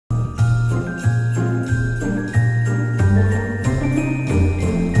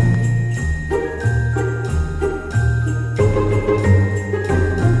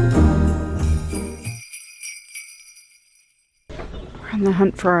on the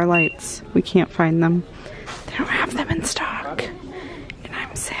hunt for our lights. We can't find them. They don't have them in stock. And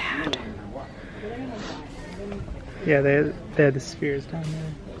I'm sad. Yeah, they had the spheres down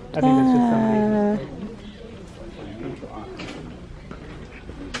there. I think that's just somebody.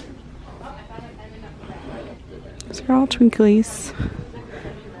 These are all twinklies.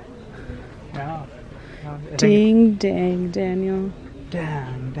 Yeah. Ding, dang, Daniel.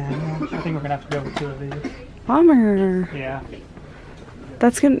 Dang, Daniel. I think we're gonna have to go with 2 of these. Bummer. Yeah.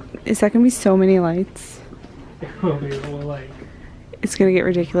 Is that gonna be so many lights? It will be like. It's gonna get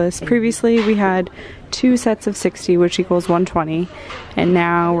ridiculous. Previously we had 2 sets of 60, which equals 120, and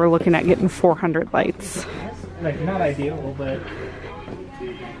now we're looking at getting 400 lights. Like, not ideal, but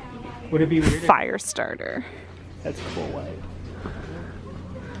would it be weird? Fire starter. That's a cool light.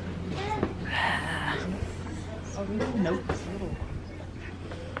 Nope.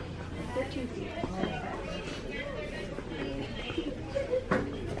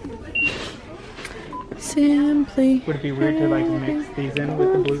 Simply. Would it be weird to like mix these in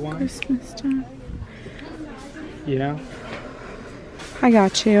with the blue ones? Christmas time. You know? I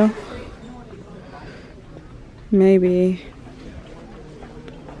got you. Maybe.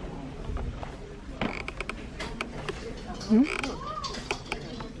 Nope.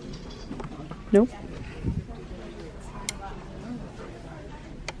 Nope.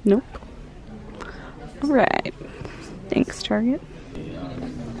 Nope. Alright. Thanks, Target.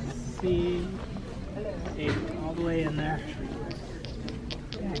 See, all the way in there.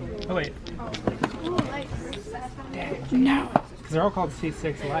 Oh wait. No. Because they're all called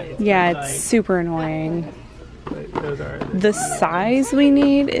C6 lights. Yeah, it's like, super annoying. those are The size we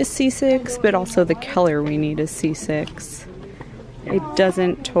need is C6, but also the color we need is C6. It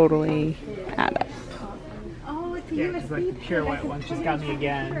doesn't totally add up. yeah, because like the pure white ones just got me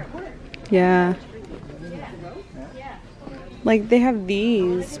again. Yeah. Like they have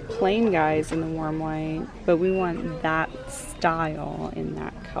these plain guys in the warm white, but we want that style in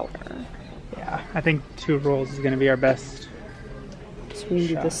that color. Yeah, I think 2 rolls is going to be our best. So we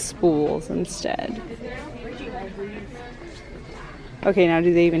can do the spools instead. Okay, now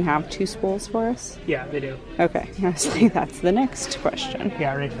do they even have 2 spools for us? Yeah, they do. Okay, I think that's the next question.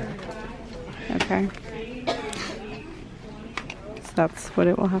 Yeah, right here. Okay. So that's what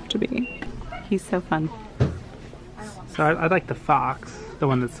it will have to be. He's so fun. So I like the fox, the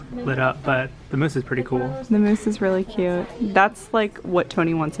one that's lit up, but the moose is pretty cool. The moose is really cute. That's like what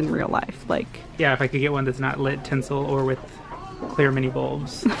Tony wants in real life. Like, yeah, if I could get one that's not lit tinsel or with clear mini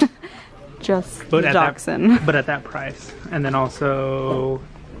bulbs. just the dachshund. But at that price. And then also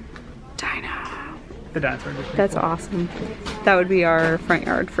Dino. the dinosaur. That's awesome. That would be our front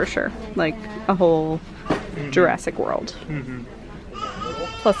yard for sure. Like a whole Jurassic World.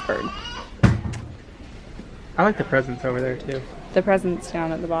 Plus bird. I like the presents over there too. The presents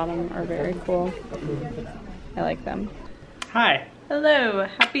down at the bottom are very cool. I like them. Hi. Hello.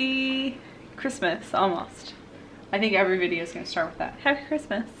 Happy Christmas, almost. I think every video is going to start with that. Happy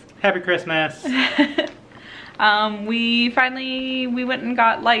Christmas. Happy Christmas. We went and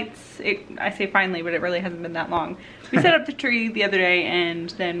got lights. I say finally, but it really hasn't been that long. We set up the tree the other day, and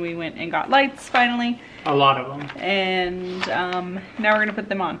then we went and got lights finally. A lot of them. And now we're gonna put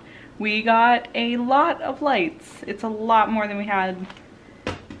them on. We got a lot of lights. It's a lot more than we had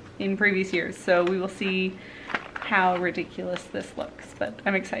in previous years. So we will see how ridiculous this looks, but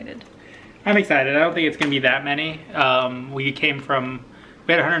I'm excited. I'm excited. I don't think it's gonna be that many.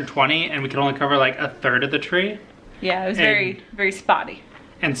 We had 120 and we could only cover like 1/3 of the tree. Yeah, it was very, very spotty.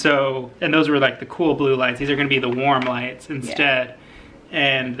 And those were like the cool blue lights. These are gonna be the warm lights instead. Yeah.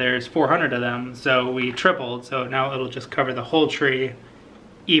 And there's 400 of them, so we tripled. So now it'll just cover the whole tree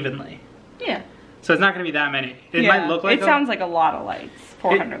evenly. Yeah. So it's not gonna be that many. It might look like it sounds like a lot of lights,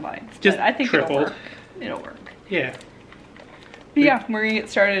 400 lights. Just but I think tripled. It'll work. Yeah. But yeah, we're gonna get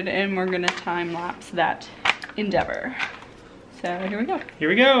started and we're gonna time lapse that endeavor. So here we go. Here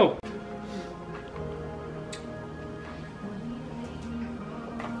we go.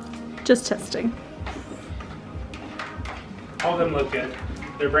 Just testing. All of them look good.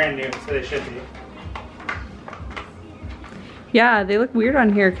 They're brand new, so they should be. Yeah, they look weird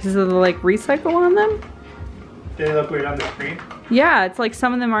on here because of the like recycle on them. Do they look weird on the screen? Yeah, it's like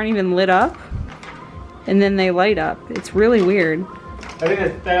some of them aren't even lit up and then they light up. It's really weird. I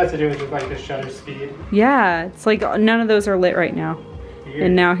think that has to do with just like the shutter speed. Yeah, it's like none of those are lit right now. Weird.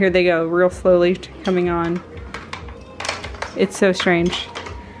 And now here they go, real slowly coming on. It's so strange.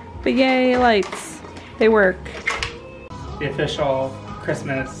 But yay, lights. They work. The official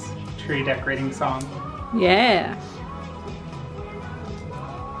Christmas tree decorating song. Yeah.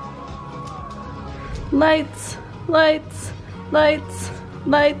 Lights, lights, lights,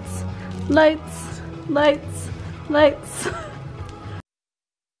 lights, lights, lights, lights.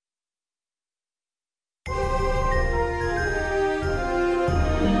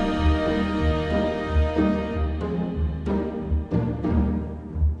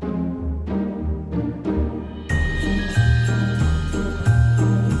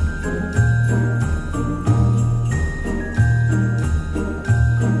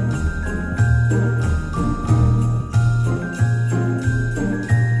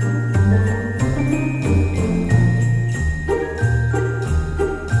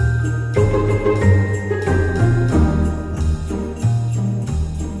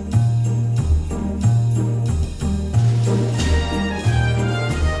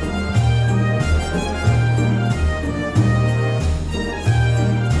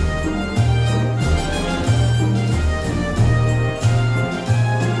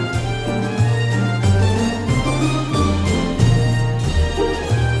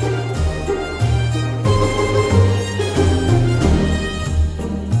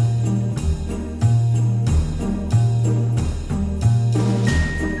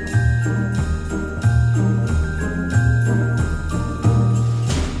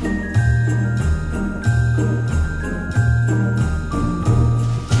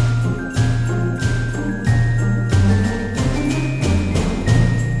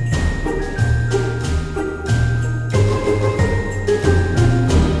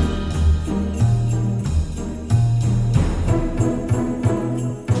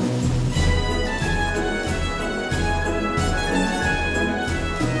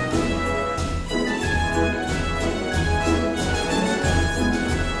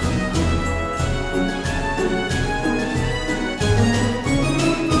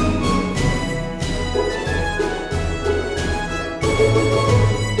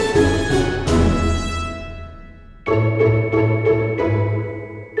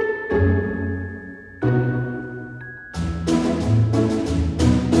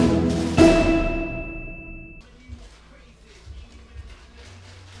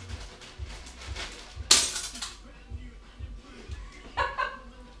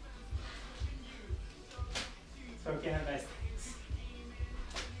 So it can't have nice things.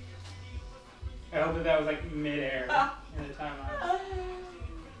 I hope that that was like mid-air in the time lapse.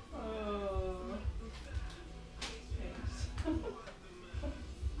 Oh. Thanks.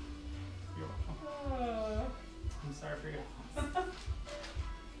 You're welcome. I'm sorry for your loss.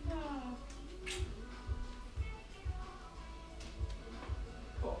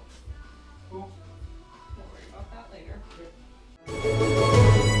 Cool. Cool. We'll worry about that later.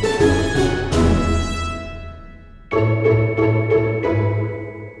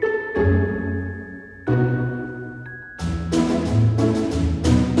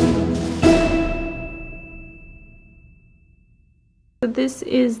 So this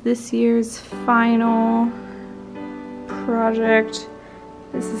is this year's final project.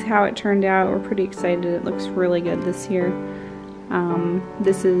 This is how it turned out. We're pretty excited. It looks really good this year.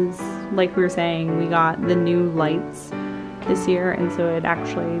 This is, like we were saying, we got the new lights this year, and so it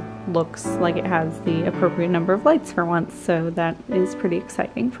actually looks like it has the appropriate number of lights for once, so that is pretty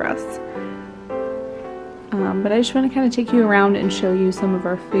exciting for us. But I just want to kind of take you around and show you some of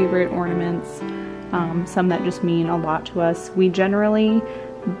our favorite ornaments, some that just mean a lot to us. We generally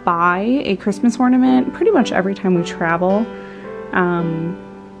buy a Christmas ornament pretty much every time we travel.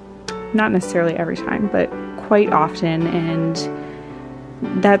 Not necessarily every time, but quite often, and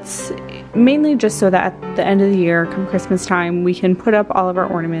that's mainly just so that at the end of the year, come Christmas time, we can put up all of our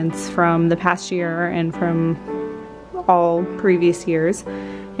ornaments from the past year and from all previous years,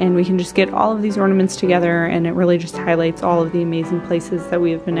 and we can just get all of these ornaments together, and it really just highlights all of the amazing places that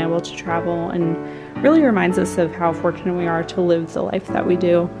we have been able to travel and really reminds us of how fortunate we are to live the life that we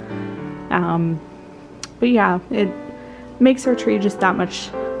do. But yeah, it makes our tree just that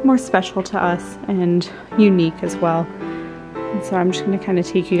much more special to us and unique as well. And so I'm just going to kind of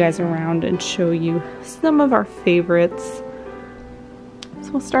take you guys around and show you some of our favorites.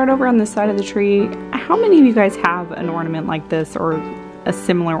 So we'll start over on this side of the tree. How many of you guys have an ornament like this, or a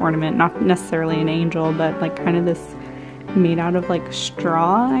similar ornament, not necessarily an angel, but like kind of this made out of like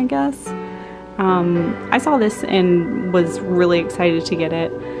straw, I guess? I saw this and was really excited to get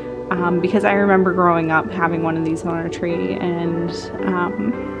it because I remember growing up having one of these on our tree, and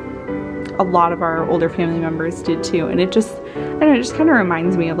a lot of our older family members did too, and it just, I don't know, it just kind of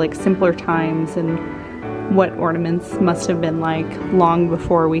reminds me of like simpler times and what ornaments must have been like long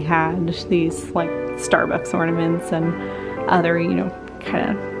before we had these like Starbucks ornaments and other, you know,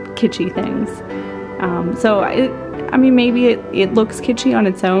 kind of kitschy things. So I mean, maybe it looks kitschy on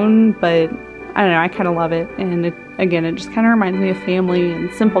its own, but I don't know, I kind of love it. And again, it just kind of reminds me of family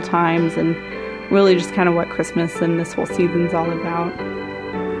and simple times, and really just kind of what Christmas and this whole season's all about.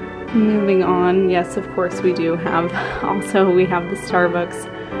 Moving on, yes, of course we do have, we have the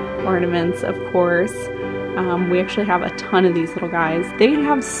Starbucks ornaments, of course. We actually have a ton of these little guys. They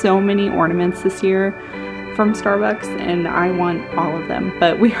have so many ornaments this year from Starbucks, and I want all of them,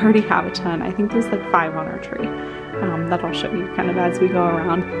 but we already have a ton. I think there's like 5 on our tree. That I'll show you kind of as we go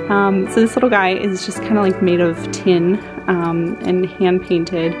around. So this little guy is just kind of like made of tin and hand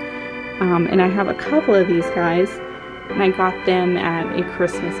painted. And I have a couple of these guys, and I got them at a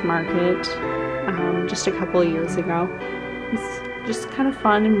Christmas market just a couple of years ago. It's just kind of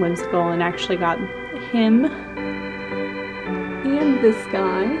fun and whimsical, and actually got him and this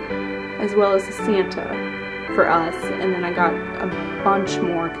guy as well as a Santa for us, and then I got a bunch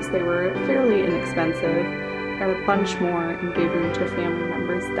more because they were fairly inexpensive. Got a bunch more and gave them to family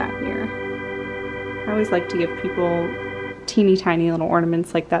members that year. I always like to give people teeny tiny little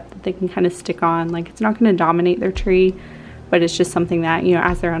ornaments like that that they can kind of stick on. Like, it's not going to dominate their tree, but it's just something that, you know,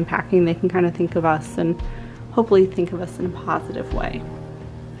 as they're unpacking, they can kind of think of us and hopefully think of us in a positive way.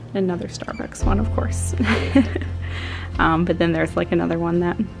 Another Starbucks one, of course. But then there's like another one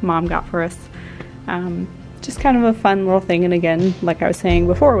that Mom got for us. Just kind of a fun little thing. And again, like I was saying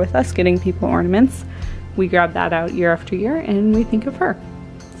before, with us getting people ornaments, we grab that out year after year and we think of her.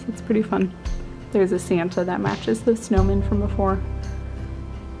 So it's pretty fun. There's a Santa that matches the snowman from before.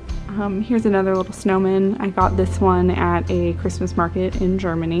 Here's another little snowman. I got this one at a Christmas market in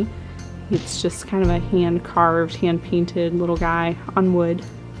Germany. It's just kind of a hand carved, hand painted little guy on wood.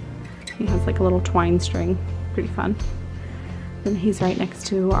 He has like a little twine string. Pretty fun. Then he's right next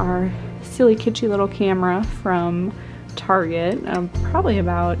to our silly kitschy little camera from Target, probably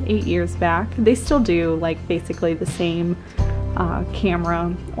about 8 years back. They still do like basically the same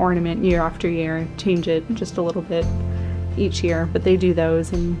camera ornament year after year, change it just a little bit each year, but they do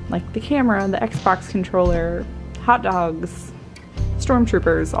those, and like the camera, the Xbox controller, hot dogs,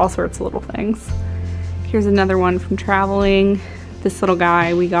 stormtroopers, all sorts of little things. Here's another one from traveling. This little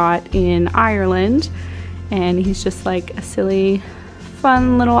guy we got in Ireland, and he's just like a silly,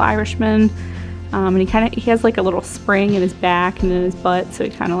 fun little Irishman. And he has like a little spring in his back and in his butt, so he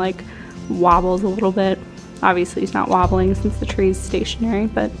kind of like wobbles a little bit. Obviously he's not wobbling since the tree is stationary,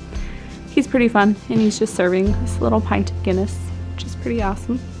 but he's pretty fun, and he's just serving this little pint of Guinness, which is pretty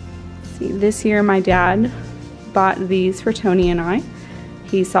awesome. See, this year my dad bought these for Tony and I.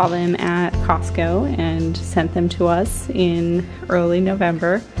 He saw them at Costco and sent them to us in early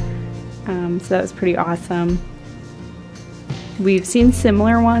November. So that was pretty awesome. We've seen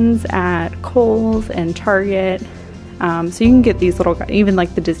similar ones at Kohl's and Target. So you can get these little guys, even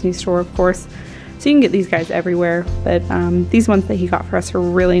like the Disney store, of course. So you can get these guys everywhere. But these ones that he got for us are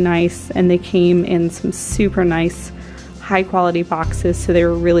really nice, and they came in some super nice, high quality boxes, so they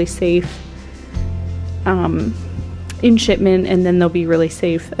were really safe in shipment, and then they'll be really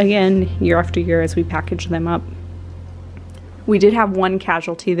safe again year after year as we package them up. We did have one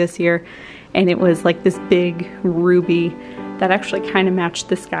casualty this year, and it was like this big ruby that actually kind of matched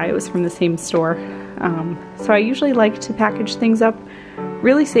this guy. It was from the same store. So I usually like to package things up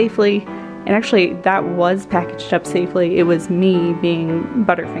really safely, and actually that was packaged up safely. It was me being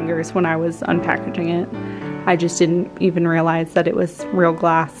Butterfingers when I was unpackaging it. I just didn't even realize that it was real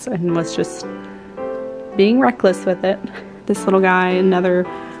glass and was just being reckless with it. This little guy, another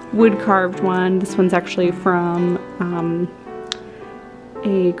wood carved one. This one's actually from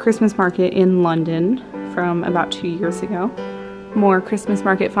a Christmas market in London from about 2 years ago. More Christmas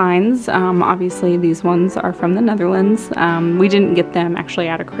market finds. Obviously these ones are from the Netherlands. We didn't get them actually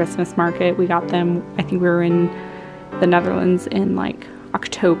at a Christmas market. We got them, I think we were in the Netherlands in like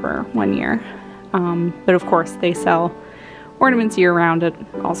October one year. But of course they sell ornaments year round at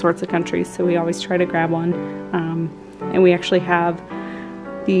all sorts of countries, so we always try to grab one. And we actually have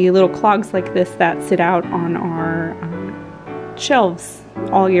the little clogs like this that sit out on our shelves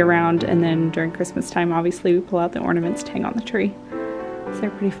all year round, and then during Christmas time obviously we pull out the ornaments to hang on the tree. So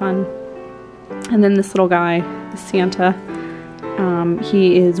they're pretty fun. And then this little guy, the Santa,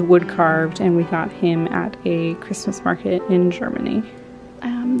 he is wood carved, and we got him at a Christmas market in Germany.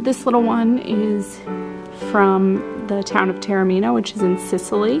 This little one is from the town of Taormina, which is in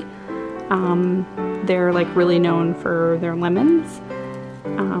Sicily. They're like really known for their lemons.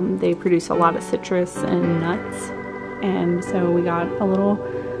 They produce a lot of citrus and nuts, and so we got a little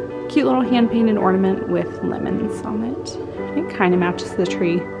cute little hand-painted ornament with lemons on it. It kind of matches the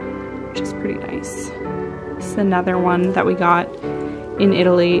tree, which is pretty nice. This is another one that we got in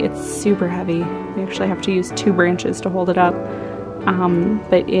Italy. It's super heavy. We actually have to use 2 branches to hold it up.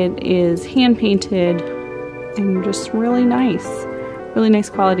 but it is hand painted and just really nice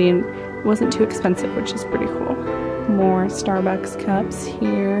quality, and it wasn't too expensive, which is pretty cool. More Starbucks cups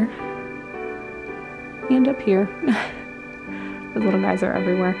here and up here. The little guys are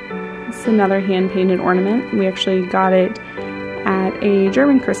everywhere. This is another hand-painted ornament. We actually got it at a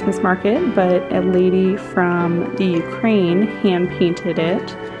German Christmas market, but a lady from the Ukraine hand-painted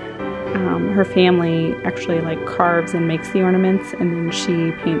it. Her family actually like carves and makes the ornaments, and then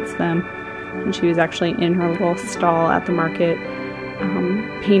she paints them. And she was actually in her little stall at the market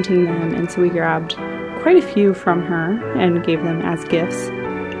painting them, and so we grabbed quite a few from her and gave them as gifts.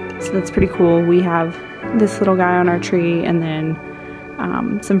 So that's pretty cool. We have this little guy on our tree, and then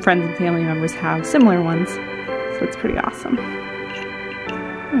some friends and family members have similar ones, so it's pretty awesome.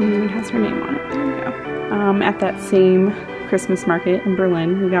 And it even has her name on it. There we go. At that same Christmas market in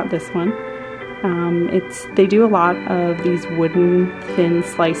Berlin, we got this one. They do a lot of these wooden thin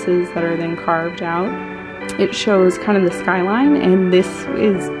slices that are then carved out. It shows kind of the skyline, and this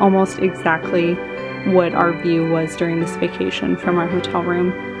is almost exactly what our view was during this vacation from our hotel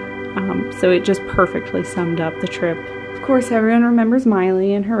room. So it just perfectly summed up the trip. Of course, everyone remembers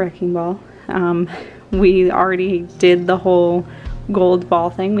Miley and her wrecking ball. We already did the whole gold ball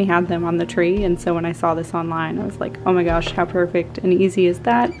thing. We had them on the tree, and so when I saw this online, I was like, oh my gosh, how perfect and easy is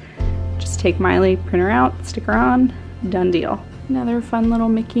that? Just take Miley, print her out, stick her on, done deal. Another fun little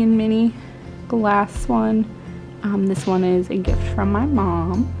Mickey and Minnie glass one. This one is a gift from my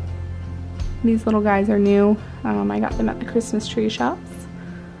mom. These little guys are new. I got them at the Christmas tree shops.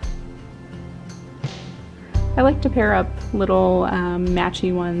 I like to pair up little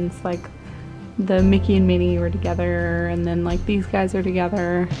matchy ones, like the Mickey and Minnie were together, and then like these guys are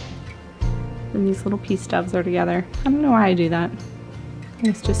together, and these little pea stubs are together. I don't know why I do that.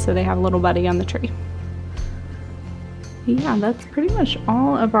 It's just so they have a little buddy on the tree. Yeah, that's pretty much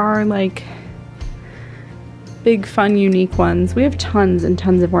all of our like big fun unique ones. We have tons and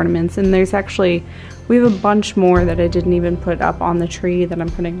tons of ornaments, and we have a bunch more that I didn't even put up on the tree that I'm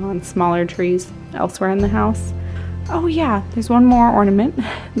putting on smaller trees elsewhere in the house. Oh yeah, there's one more ornament.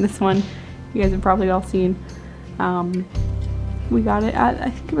 This one you guys have probably all seen. We got it at, I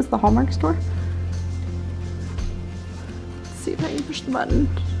think it was the Hallmark store. Let's see if I can push the button.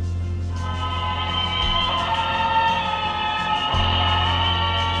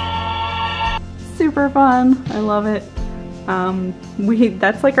 Super fun. I love it.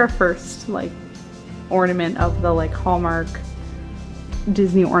 That's like our first like ornament of the like Hallmark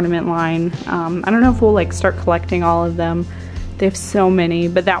Disney ornament line. I don't know if we'll like start collecting all of them. They have so many,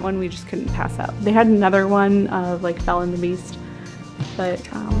 but that one we just couldn't pass up. They had another one of like Belle and the Beast, but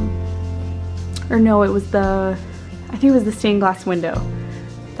or no, I think it was the stained glass window.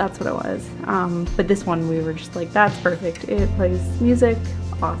 That's what it was. But this one we were just like, that's perfect. It plays music,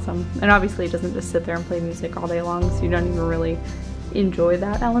 awesome. And obviously it doesn't just sit there and play music all day long, so you don't even really enjoy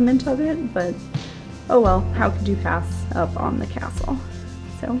that element of it, but oh well, how could you pass up on the castle?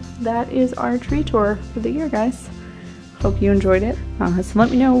 So that is our tree tour for the year, guys. Hope you enjoyed it. So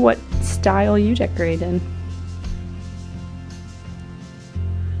let me know what style you decorate in.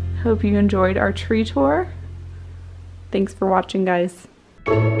 Hope you enjoyed our tree tour. Thanks for watching, guys.